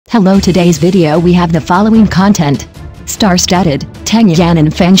Hello, today's video we have the following content. Star-studded, Tang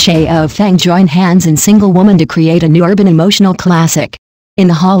and Feng Shaofeng join hands in Single Woman to create a new urban emotional classic. In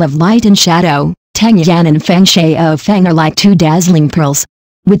the Hall of Light and Shadow, Tang and Feng Shaofeng are like two dazzling pearls.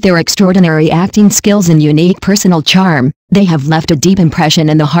 With their extraordinary acting skills and unique personal charm, they have left a deep impression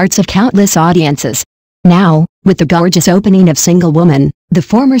in the hearts of countless audiences. Now, with the gorgeous opening of Single Woman, the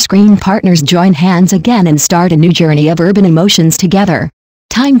former screen partners join hands again and start a new journey of urban emotions together.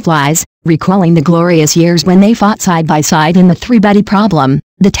 Time flies, recalling the glorious years when they fought side by side in the three-body problem.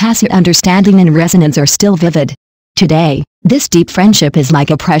 The tacit understanding and resonance are still vivid. Today, this deep friendship is like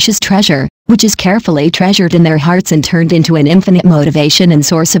a precious treasure, which is carefully treasured in their hearts and turned into an infinite motivation and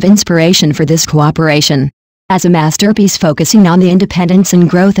source of inspiration for this cooperation. As a masterpiece focusing on the independence and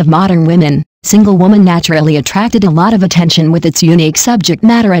growth of modern women, Single Woman naturally attracted a lot of attention with its unique subject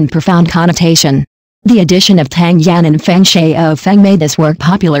matter and profound connotation. The addition of Tang and Feng Shaofeng made this work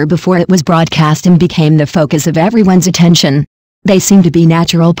popular before it was broadcast and became the focus of everyone's attention. They seem to be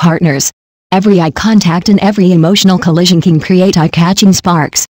natural partners. Every eye contact and every emotional collision can create eye-catching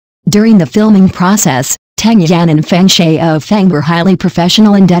sparks. During the filming process, Tang and Feng Shaofeng were highly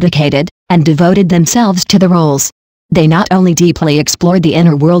professional and dedicated, and devoted themselves to the roles. They not only deeply explored the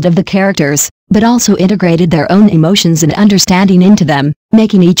inner world of the characters, but also integrated their own emotions and understanding into them,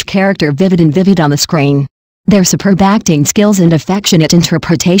 making each character vivid on the screen. Their superb acting skills and affectionate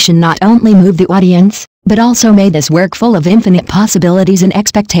interpretation not only moved the audience, but also made this work full of infinite possibilities and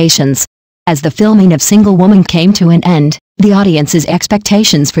expectations. As the filming of Single Woman came to an end, the audience's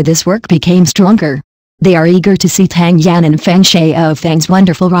expectations for this work became stronger. They are eager to see Tang and Feng Shaofeng's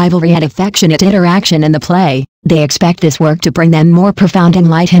wonderful rivalry and affectionate interaction in the play. They expect this work to bring them more profound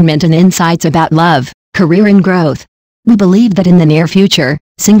enlightenment and insights about love, career and growth. We believe that in the near future,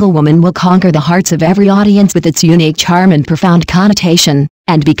 Single Woman will conquer the hearts of every audience with its unique charm and profound connotation,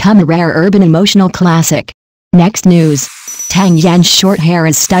 and become a rare urban emotional classic. Next news. Tang Yan's short hair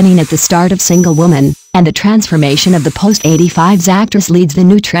is stunning at the start of Single Woman, and the transformation of the post-85's actress leads the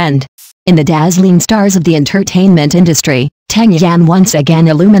new trend. In the dazzling stars of the entertainment industry, Tang Yan once again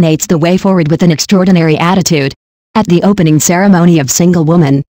illuminates the way forward with an extraordinary attitude. At the opening ceremony of Single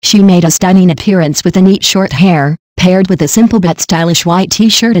Woman, she made a stunning appearance with a neat short hair, paired with a simple but stylish white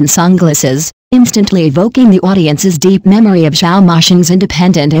t-shirt and sunglasses, instantly evoking the audience's deep memory of Shaofeng's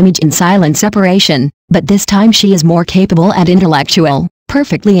independent image in silent separation. But this time she is more capable and intellectual,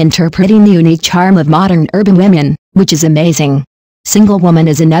 perfectly interpreting the unique charm of modern urban women, which is amazing. Single Woman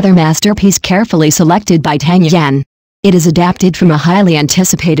is another masterpiece carefully selected by Tang Yan. It is adapted from a highly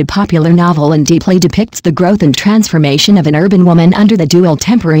anticipated popular novel and deeply depicts the growth and transformation of an urban woman under the dual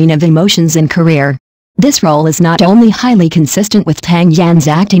tempering of emotions and career. This role is not only highly consistent with Tang Yan's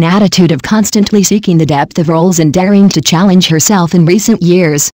acting attitude of constantly seeking the depth of roles and daring to challenge herself in recent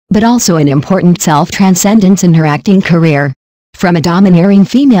years, but also an important self-transcendence in her acting career. From a domineering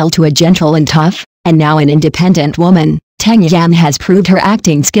female to a gentle and tough, and now an independent woman, Tang Yan has proved her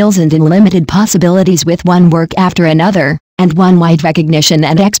acting skills and unlimited possibilities with one work after another, and won wide recognition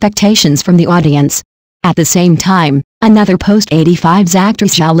and expectations from the audience. At the same time, another post-85's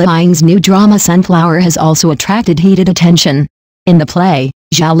actress Shaofeng's new drama Sunflower has also attracted heated attention. In the play,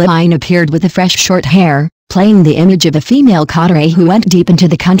 Shaofeng appeared with a fresh short hair, playing the image of a female coterie who went deep into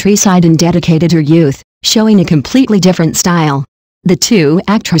the countryside and dedicated her youth, showing a completely different style. The two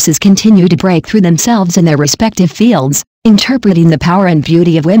actresses continue to break through themselves in their respective fields, interpreting the power and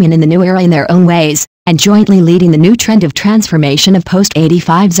beauty of women in the new era in their own ways, and jointly leading the new trend of transformation of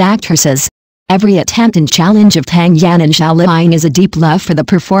post-85's actresses. Every attempt and challenge of Tang Yan and Shaofeng is a deep love for the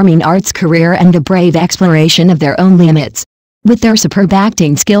performing arts career and a brave exploration of their own limits. With their superb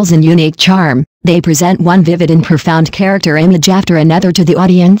acting skills and unique charm, they present one vivid and profound character image after another to the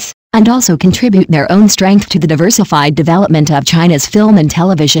audience, and also contribute their own strength to the diversified development of China's film and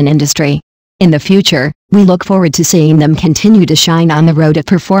television industry. In the future, we look forward to seeing them continue to shine on the road of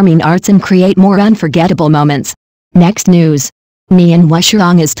performing arts and create more unforgettable moments. Next news. Nian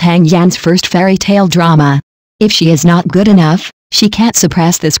Wuxiang is Tang Yan's first fairy tale drama. If she is not good enough, she can't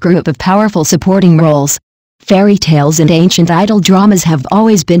suppress this group of powerful supporting roles. Fairy tales and ancient idol dramas have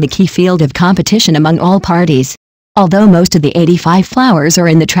always been the key field of competition among all parties. Although most of the 85 flowers are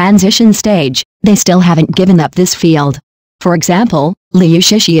in the transition stage, they still haven't given up this field. For example, Liu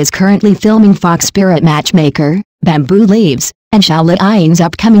Shishi is currently filming Fox Spirit Matchmaker, Bamboo Leaves, and Shaofeng's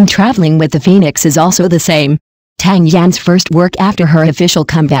upcoming Traveling with the Phoenix is also the same. Tang Yan's first work after her official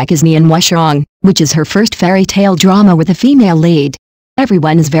comeback is Nian Wuxiang, which is her first fairy tale drama with a female lead.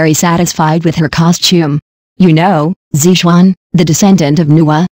 Everyone is very satisfied with her costume. You know, Zixuan, the descendant of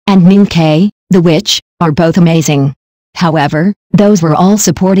Nua, and Ming Ke, the witch, are both amazing. However, Those were all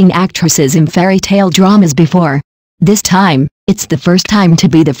supporting actresses in fairy tale dramas before. This time, it's the first time to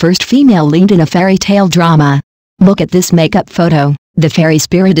be the first female lead in a fairy tale drama. Look at this makeup photo. The fairy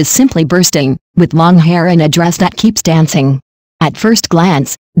spirit is simply bursting, with long hair and a dress that keeps dancing. At first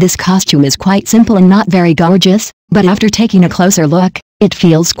glance, this costume is quite simple and not very gorgeous, but after taking a closer look, it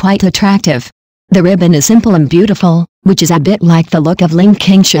feels quite attractive. The ribbon is simple and beautiful, which is a bit like the look of Ling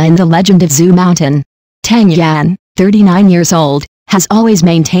Qingsha in The Legend of Zhu Mountain. Tang Yan, 39 years old, has always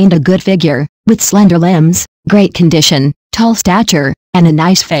maintained a good figure, with slender limbs, great condition, tall stature, and a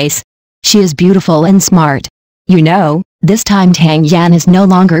nice face. She is beautiful and smart. You know, this time Tang Yan is no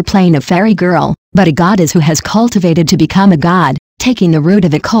longer playing a fairy girl, but a goddess who has cultivated to become a god, taking the route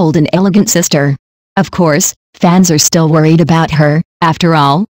of a cold and elegant sister. Of course, fans are still worried about her. After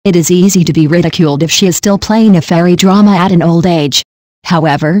all, it is easy to be ridiculed if she is still playing a fairy drama at an old age.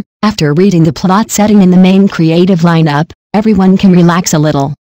 However, after reading the plot setting in the main creative lineup, everyone can relax a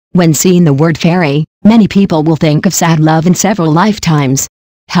little. When seeing the word fairy, many people will think of sad love in several lifetimes.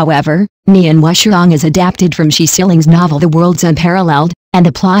 However, Nian Wuxiang is adapted from Xi Xiling's novel The Worlds Unparalleled, and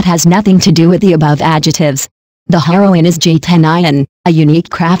the plot has nothing to do with the above adjectives. The heroine is Ji Tenyan, a unique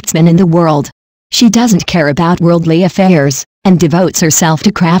craftsman in the world. She doesn't care about worldly affairs, and devotes herself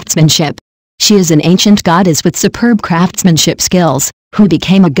to craftsmanship. She is an ancient goddess with superb craftsmanship skills, who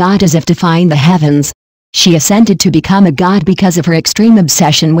became a goddess of defying the heavens. She ascended to become a god because of her extreme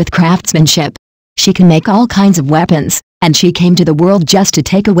obsession with craftsmanship. She can make all kinds of weapons, and she came to the world just to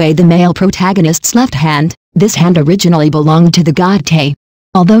take away the male protagonist's left hand. This hand originally belonged to the god Te.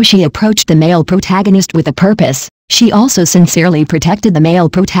 Although she approached the male protagonist with a purpose, she also sincerely protected the male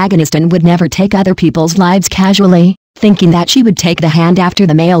protagonist and would never take other people's lives casually, thinking that she would take the hand after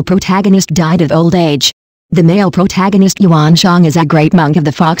the male protagonist died of old age. The male protagonist Yuan Shang is a great monk of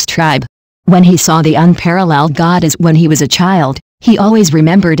the Fox tribe. When he saw the unparalleled goddess when he was a child, he always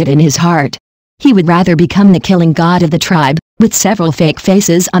remembered it in his heart. He would rather become the killing god of the tribe, with several fake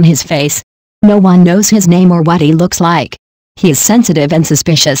faces on his face. No one knows his name or what he looks like. He is sensitive and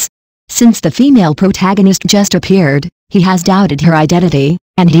suspicious. Since the female protagonist just appeared, he has doubted her identity,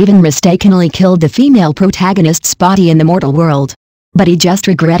 and even mistakenly killed the female protagonist's body in the mortal world. But he just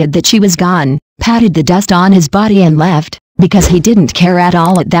regretted that she was gone, patted the dust on his body and left, because he didn't care at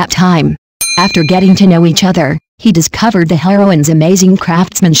all at that time. After getting to know each other, he discovered the heroine's amazing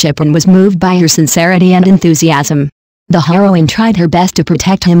craftsmanship and was moved by her sincerity and enthusiasm. The heroine tried her best to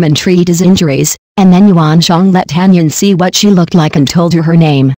protect him and treat his injuries, and then Yuan Shang let Tanyan see what she looked like and told her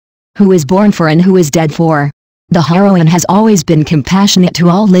name. Who is born for and who is dead for. The heroine has always been compassionate to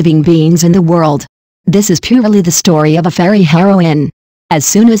all living beings in the world. This is purely the story of a fairy heroine. As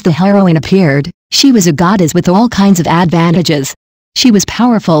soon as the heroine appeared, she was a goddess with all kinds of advantages. She was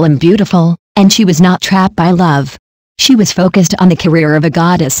powerful and beautiful, and she was not trapped by love. She was focused on the career of a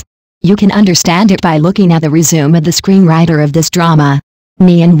goddess. You can understand it by looking at the resume of the screenwriter of this drama.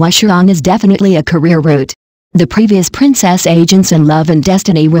 Nian Wuxiang is definitely a career route. The previous princess agents in Love and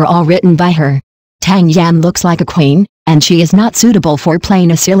Destiny were all written by her. Tang Yan looks like a queen, and she is not suitable for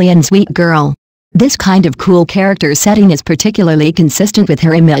playing a silly and sweet girl. This kind of cool character setting is particularly consistent with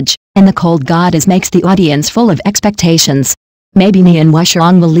her image, and the cold goddess makes the audience full of expectations. Maybe Nian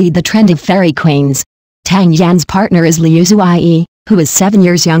Wuxiang will lead the trend of fairy queens. Tang Yan's partner is Liu Zuai, who is 7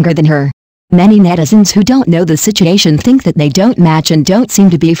 years younger than her. Many netizens who don't know the situation think that they don't match and don't seem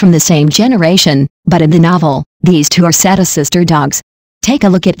to be from the same generation, but in the novel, these two are set as sister dogs. Take a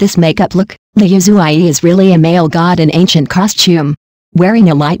look at this makeup look. Liu Zuai is really a male god in ancient costume. Wearing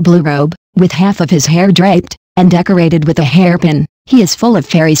a light blue robe, with half of his hair draped, and decorated with a hairpin, he is full of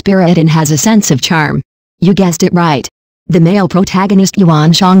fairy spirit and has a sense of charm. You guessed it right. The male protagonist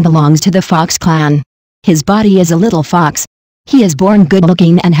Yuan Shang belongs to the fox clan. His body is a little fox. He is born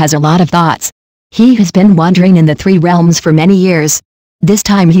good-looking and has a lot of thoughts. He has been wandering in the three realms for many years. This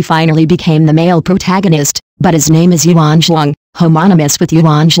time he finally became the male protagonist, but his name is Yuan Zhuang, homonymous with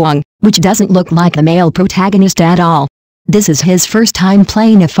Yuan Zhuang, which doesn't look like the male protagonist at all. This is his first time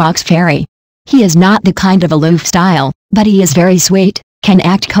playing a fox fairy. He is not the kind of aloof style, but he is very sweet, can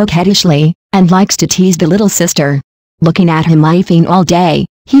act coquettishly, and likes to tease the little sister. Looking at him laughing all day,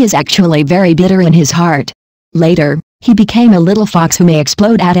 he is actually very bitter in his heart. Later, he became a little fox who may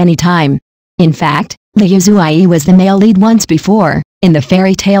explode at any time. In fact, Liu Zuai was the male lead once before, in the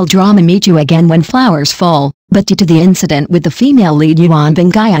fairy tale drama Meet You Again When Flowers Fall, but due to the incident with the female lead Yuan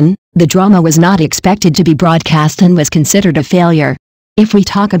Bingyan, the drama was not expected to be broadcast and was considered a failure. If we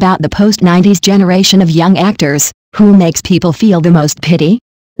talk about the post-90s generation of young actors, who makes people feel the most pity?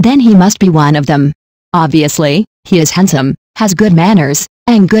 Then he must be one of them. Obviously, he is handsome, has good manners,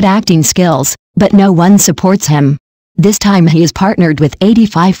 and good acting skills, but no one supports him. This time he is partnered with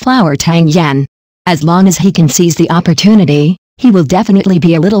 85 flower Tang Yan. As long as he can seize the opportunity, he will definitely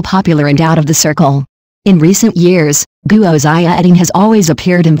be a little popular and out of the circle. In recent years, Guo Ziading has always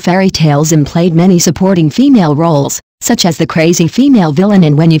appeared in fairy tales and played many supporting female roles, such as the crazy female villain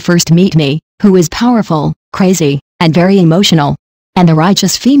in When You First Meet Me, who is powerful, crazy, and very emotional. And the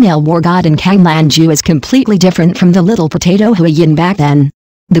righteous female war god in Kang Lanju is completely different from the little potato Huiyin back then.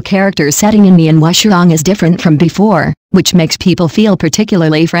 The character setting in Mian Wuxiang is different from before, which makes people feel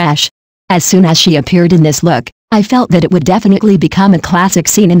particularly fresh. As soon as she appeared in this look, I felt that it would definitely become a classic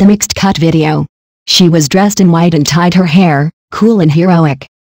scene in the mixed cut video. She was dressed in white and tied her hair, cool and heroic.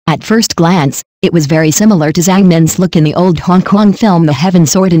 At first glance, it was very similar to Zhang Min's look in the old Hong Kong film The Heaven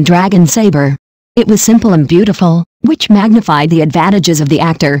Sword and Dragon Saber. It was simple and beautiful, which magnified the advantages of the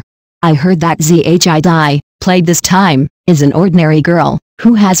actor. I heard that Zhi Dai, played this time, is an ordinary girl,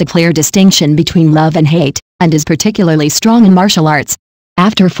 who has a clear distinction between love and hate, and is particularly strong in martial arts.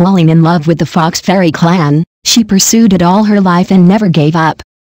 After falling in love with the Fox Fairy clan, she pursued it all her life and never gave up.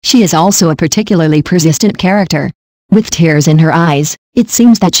 She is also a particularly persistent character. With tears in her eyes, it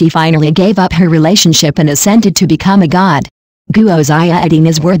seems that she finally gave up her relationship and ascended to become a god. Guo Ziading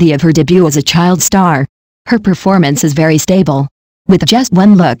is worthy of her debut as a child star. Her performance is very stable. With just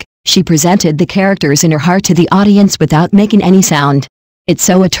one look, she presented the characters in her heart to the audience without making any sound. It's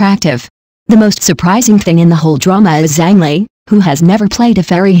so attractive. The most surprising thing in the whole drama is Zhang Li, who has never played a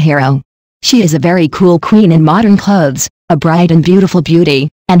fairy hero. She is a very cool queen in modern clothes, a bright and beautiful beauty,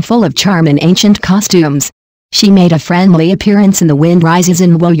 and full of charm in ancient costumes. She made a friendly appearance in The Wind Rises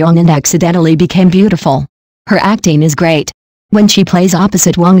in Woyong and accidentally became beautiful. Her acting is great. When she plays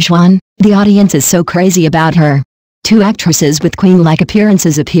opposite Wang Xuan, the audience is so crazy about her. Two actresses with queen-like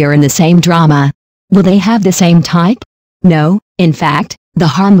appearances appear in the same drama. Will they have the same type? No, in fact, the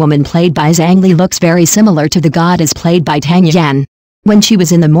Han woman played by Zhang Li looks very similar to the goddess played by Tang Yan. When she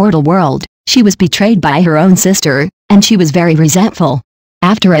was in the mortal world, she was betrayed by her own sister, and she was very resentful.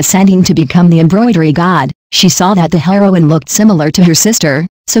 After ascending to become the embroidery god, she saw that the heroine looked similar to her sister,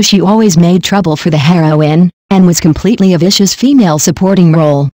 so she always made trouble for the heroine, and was completely a vicious female supporting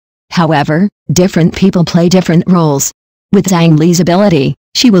role. However, different people play different roles. With Zhang Li's ability,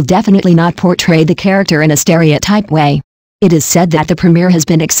 she will definitely not portray the character in a stereotype way. It is said that the premiere has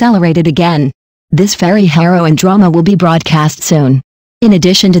been accelerated again. This fairy heroine drama will be broadcast soon. In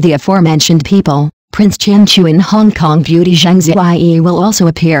addition to the aforementioned people, Prince Chen Chu and Hong Kong beauty Zhang Ziyi will also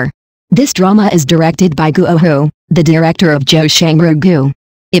appear. This drama is directed by Guo Hu, the director of Zhou Shangru Gu.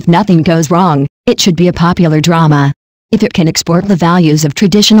 If nothing goes wrong, it should be a popular drama. If it can export the values of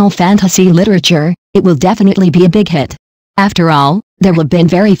traditional fantasy literature, it will definitely be a big hit. After all, there have been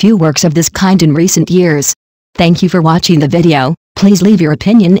very few works of this kind in recent years. Thank you for watching the video. Please leave your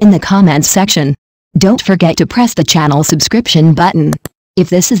opinion in the comments section. Don't forget to press the channel subscription button. If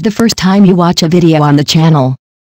this is the first time you watch a video on the channel,